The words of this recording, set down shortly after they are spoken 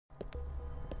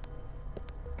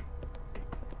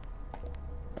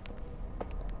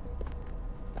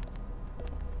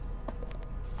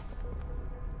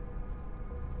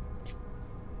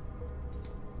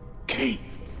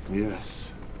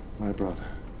Yes, my brother.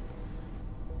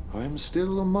 I am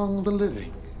still among the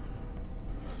living.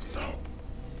 No.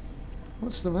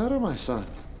 What's the matter, my son?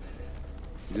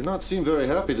 You do not seem very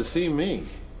happy to see me.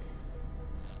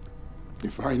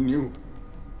 If I knew,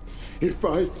 if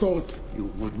I thought... You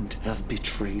wouldn't have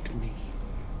betrayed me.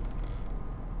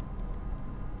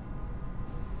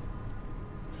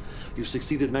 You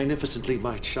succeeded magnificently,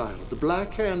 my child. The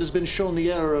Black Hand has been shown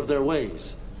the error of their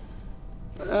ways,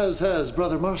 as has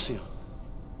Brother Marcio.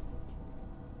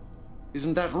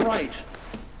 Isn't that right,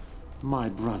 my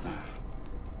brother?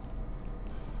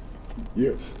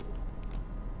 Yes.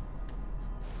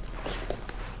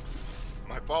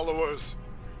 My followers,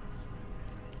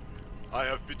 I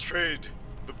have betrayed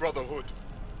the Brotherhood.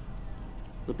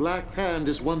 The Black Hand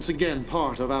is once again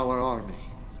part of our army.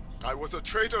 I was a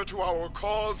traitor to our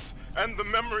cause and the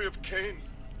memory of Kane.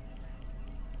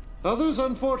 Others,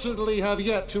 unfortunately, have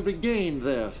yet to regain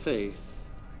their faith.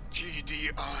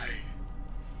 GDI.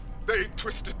 They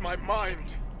twisted my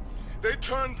mind. They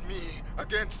turned me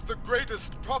against the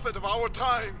greatest prophet of our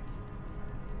time.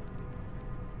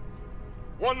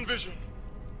 One vision.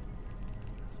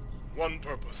 One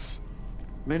purpose.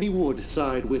 Many would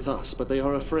side with us, but they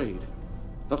are afraid.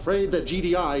 Afraid that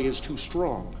GDI is too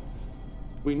strong.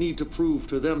 We need to prove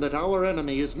to them that our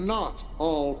enemy is not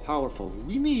all-powerful.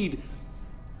 We need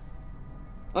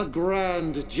a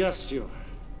grand gesture.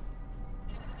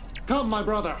 Come, my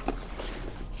brother.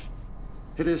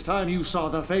 It is time you saw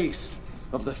the face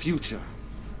of the future.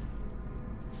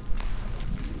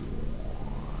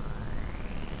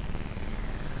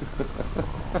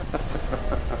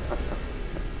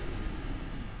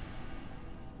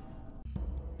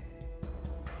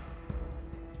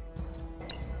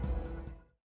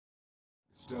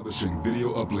 Establishing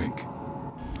video uplink.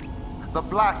 The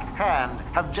Black Hand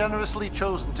have generously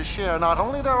chosen to share not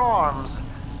only their arms,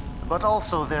 but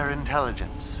also their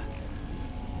intelligence.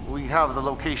 We have the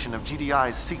location of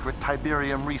GDI's secret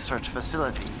Tiberium research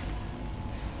facility.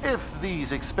 If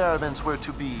these experiments were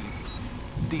to be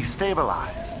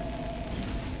destabilized,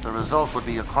 the result would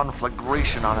be a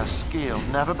conflagration on a scale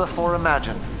never before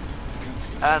imagined,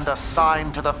 and a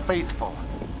sign to the faithful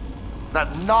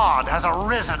that Nod has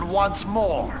arisen once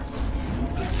more.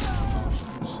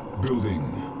 Building.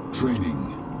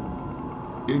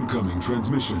 Training. Incoming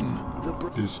transmission.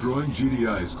 Destroying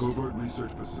GDI's covert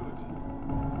research facility.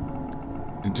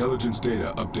 Intelligence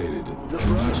data updated.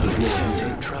 Cannot deploy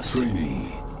here.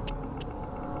 Training.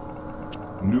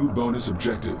 New bonus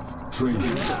objective. Training.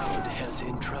 The Brotherhood has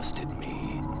entrusted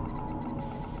me.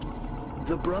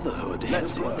 The Brotherhood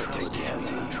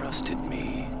has entrusted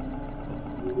me.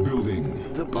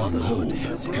 Building. The On Brotherhood hold.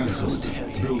 has Cancelled.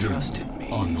 Building. entrusted me.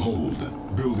 On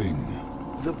hold. Building.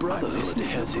 The Brotherhood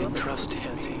has entrusted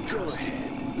me. Go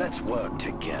ahead. Let's work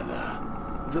together.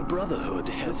 The Brotherhood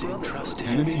has entrusted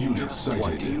me. Enemy units sighted.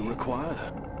 What do you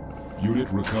require? Unit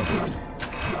recovered.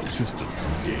 Systems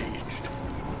engaged.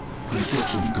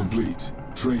 Construction complete.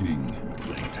 Training.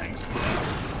 Flank tanks.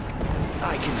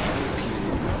 I can help you.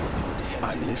 The Brotherhood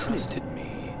has entrusted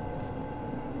me.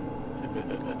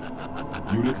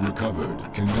 Unit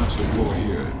recovered. Cannot deploy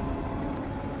here.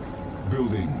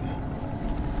 Building.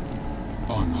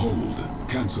 On hold.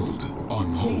 Cancelled.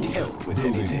 On hold. Need help with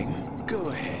Building. anything? Go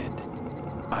ahead.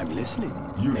 I'm listening.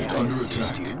 Unit May I under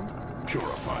assist attack. you?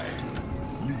 Purifier.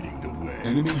 Leading the way.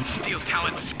 Enemy. Steel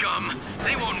talent scum.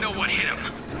 They won't know what hit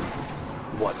them.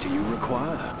 What do you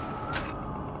require?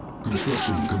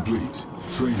 Construction complete.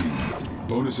 Training.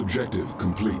 Bonus objective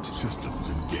complete. Systems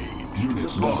engaged.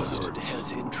 Units The lost. Brotherhood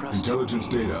has entrusted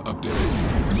Intelligence me. data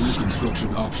updated. New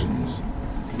construction options.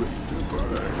 The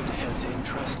Brotherhood has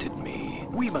entrusted me.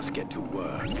 We must get to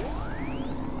work.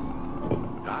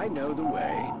 I know the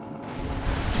way.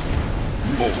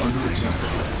 Unit under attack.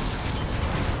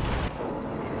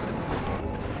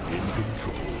 In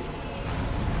control.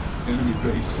 Enemy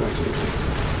base sighted.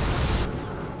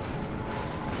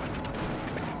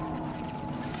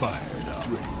 Fired up.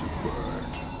 Ready to burn.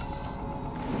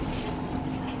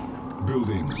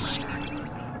 Building.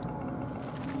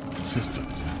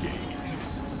 Systems engaged.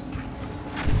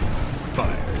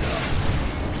 Fired up.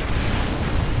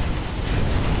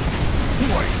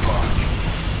 White punch.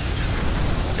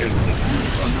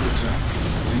 Unit under attack.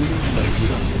 Enemy base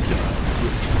sighted.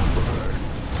 Ready to burn.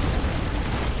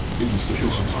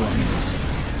 Insufficient funds.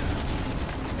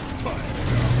 Fired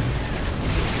up.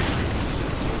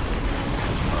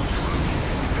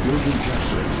 Building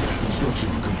captured.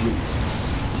 Construction complete.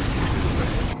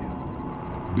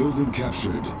 Building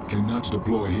captured. Cannot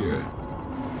deploy here.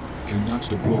 Cannot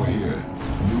deploy here.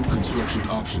 New construction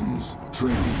options.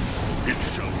 Training. It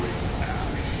shall rain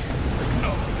ash.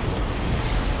 Acknowledge.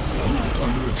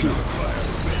 under attack.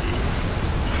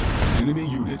 Enemy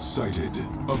units sighted.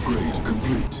 Upgrade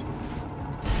complete.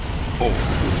 Our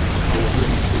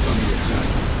base is under attack.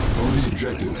 Bonus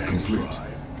objective complete.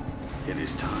 It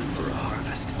is time for a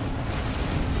harvest.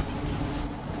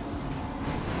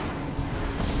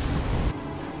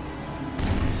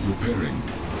 Repairing.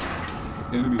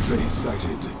 Enemy base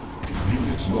sighted.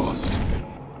 Unit lost.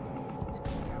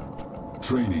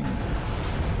 Training.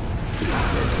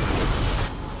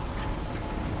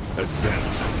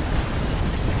 Advancing.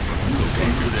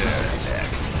 Locator there.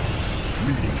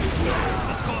 Reading it now.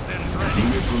 Let's go up there, Freddy.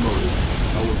 Unit promoted.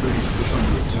 Our base is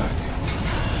under attack.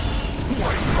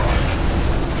 White hot.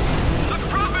 The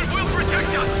Prophet will protect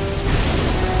us!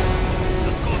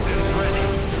 Let's go up there, Freddy.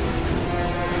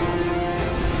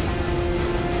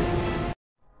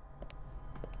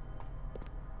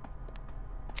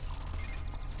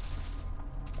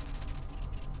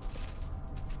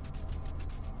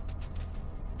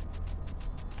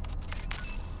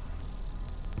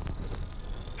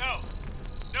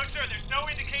 No, sir, there's no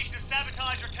indication of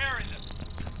sabotage or terrorism.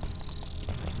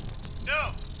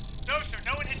 No, sir,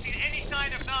 no one has seen any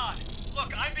sign of Nod.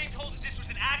 Look, I'm being told that this was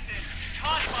an accident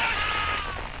caused by...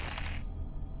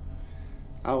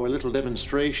 Our little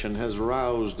demonstration has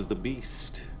roused the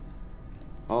beast.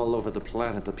 All over the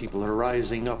planet, the people are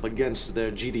rising up against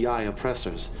their GDI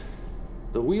oppressors.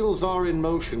 The wheels are in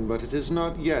motion, but it is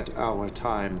not yet our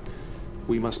time.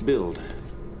 We must build.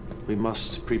 We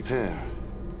must prepare.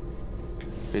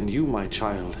 And you, my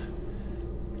child,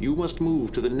 you must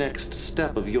move to the next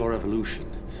step of your evolution.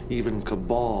 Even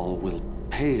Cabal will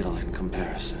pale in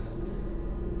comparison.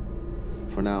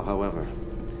 For now, however,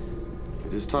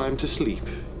 it is time to sleep.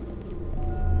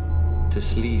 To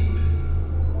sleep.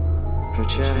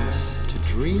 Perchance to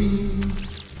dream.